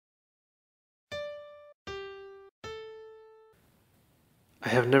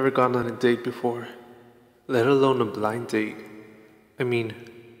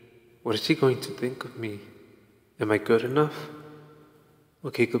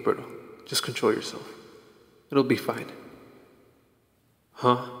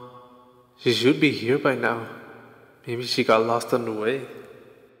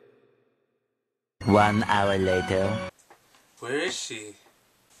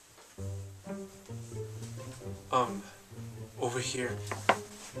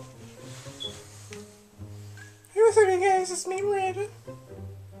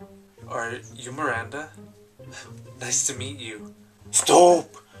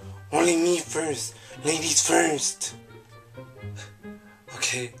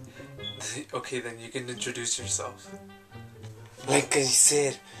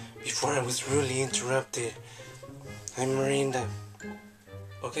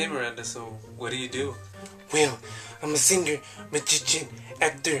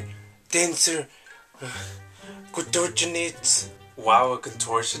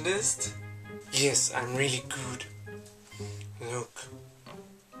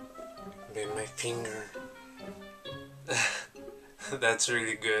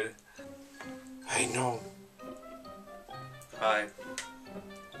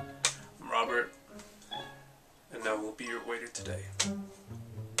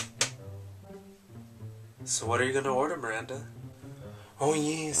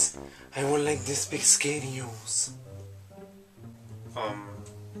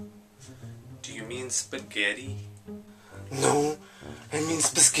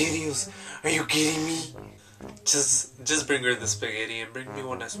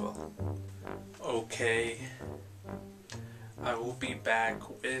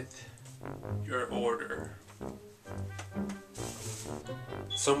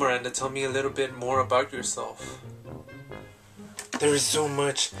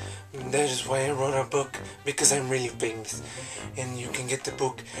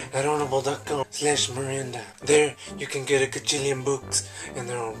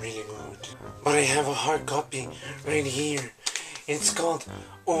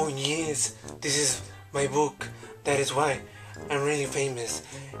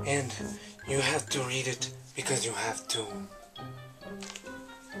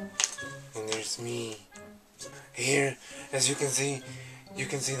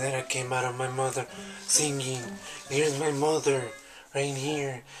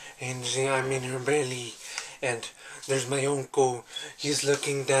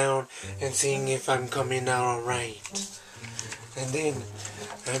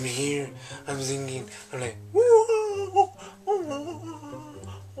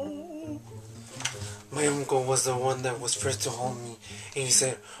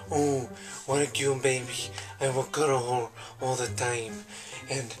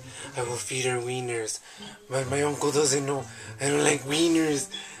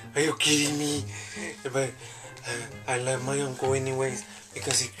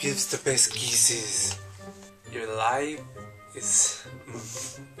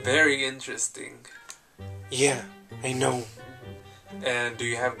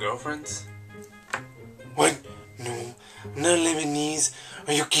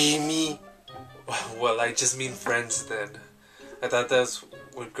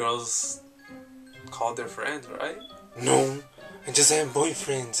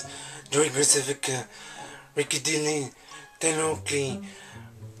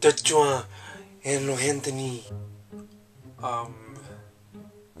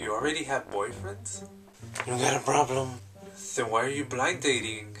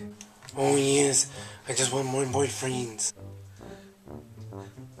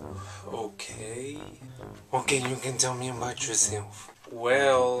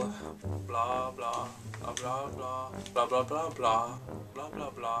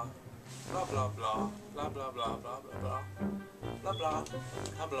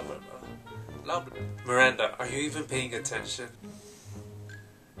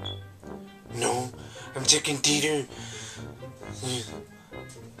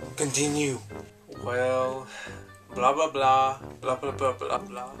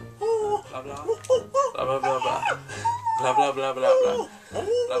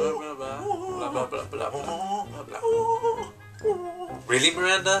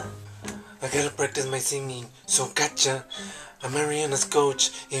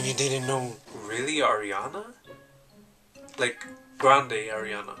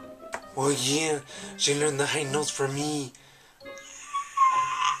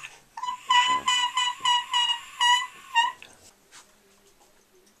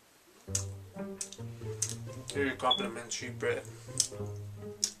Here, your complimentary bread.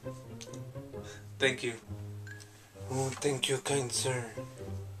 Thank you. Oh, thank you, kind sir.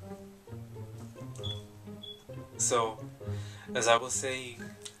 So, as I was saying,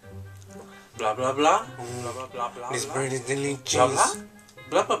 blah blah blah, blah blah blah blah. This blah. bread is delicious.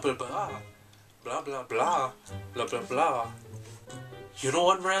 Blah blah blah blah blah blah blah blah blah blah blah. You know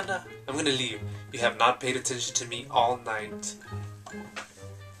what, Miranda? I'm gonna leave. You have not paid attention to me all night.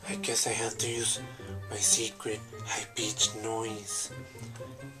 I guess I have to use my secret high-pitched noise.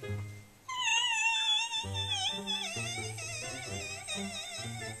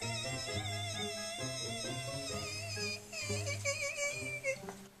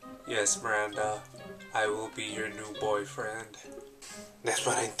 Yes, Miranda, I will be your new boyfriend. That's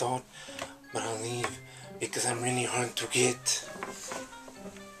what I thought, but I'll leave because I'm really hard to get.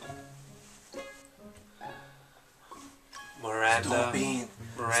 Miranda, Stop it.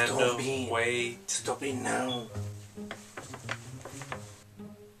 Miranda, Stop it. wait. Stop it now.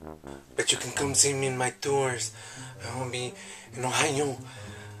 But you can come see me in my tours. I will be in Ohio,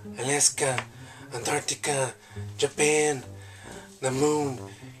 Alaska, Antarctica, Japan, the moon,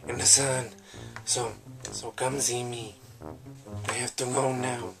 and the sun. So come see me. I have to go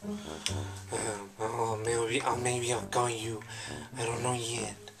now. Maybe I'll call you. I don't know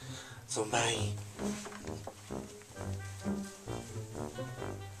yet. So bye.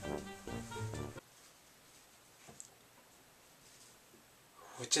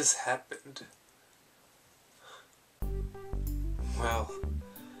 What just happened? Well,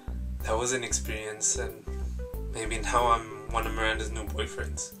 that was an experience, and maybe now I'm one of Miranda's new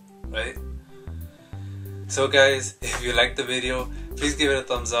boyfriends, right? So guys, if you liked the video, please give it a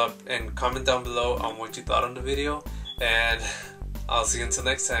thumbs up and comment down below on what you thought on the video, and I'll see you until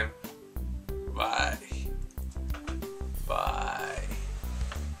next time. Bye. Bye.